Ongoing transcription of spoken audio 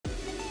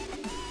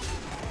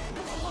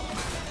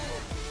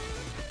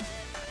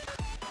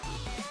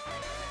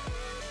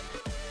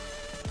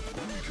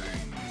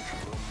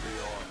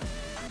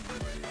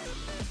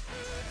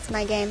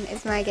my game.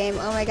 It's my game.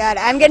 Oh my god.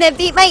 I'm gonna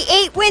beat my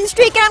 8-win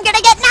streak and I'm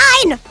gonna get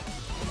 9!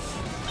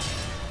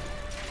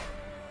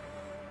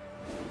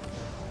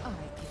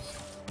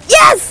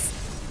 Yes!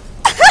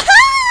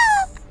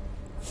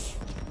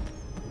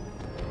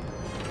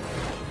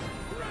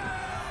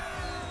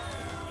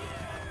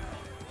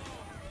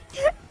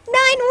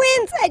 9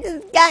 wins! I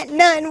just got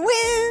 9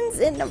 wins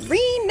in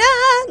arena!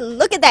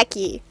 Look at that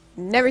key.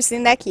 Never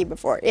seen that key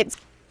before. It's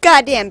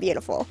goddamn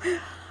beautiful.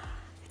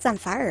 It's on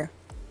fire.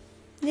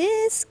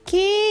 This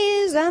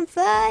key is on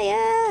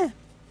fire.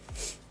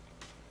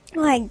 Oh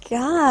my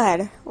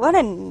god. What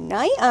a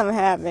night I'm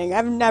having.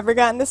 I've never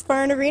gotten this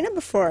far in arena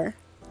before.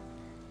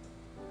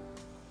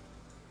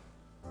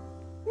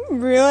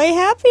 I'm really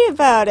happy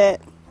about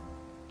it.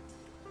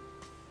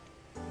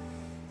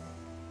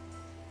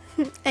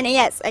 And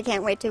yes, I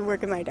can't wait to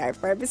work in my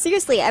dive bar. But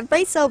seriously,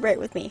 everybody celebrate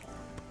with me.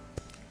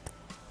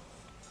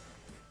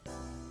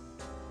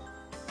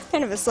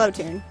 Kind of a slow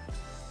tune.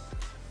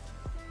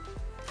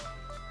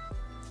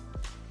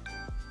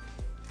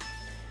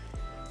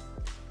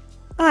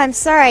 Oh, I'm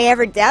sorry I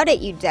ever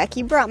doubted you, Deck.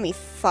 You brought me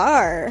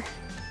far.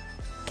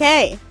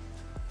 Okay.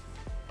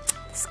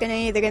 It's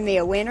either gonna be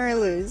a win or a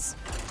lose.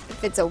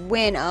 If it's a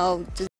win, I'll just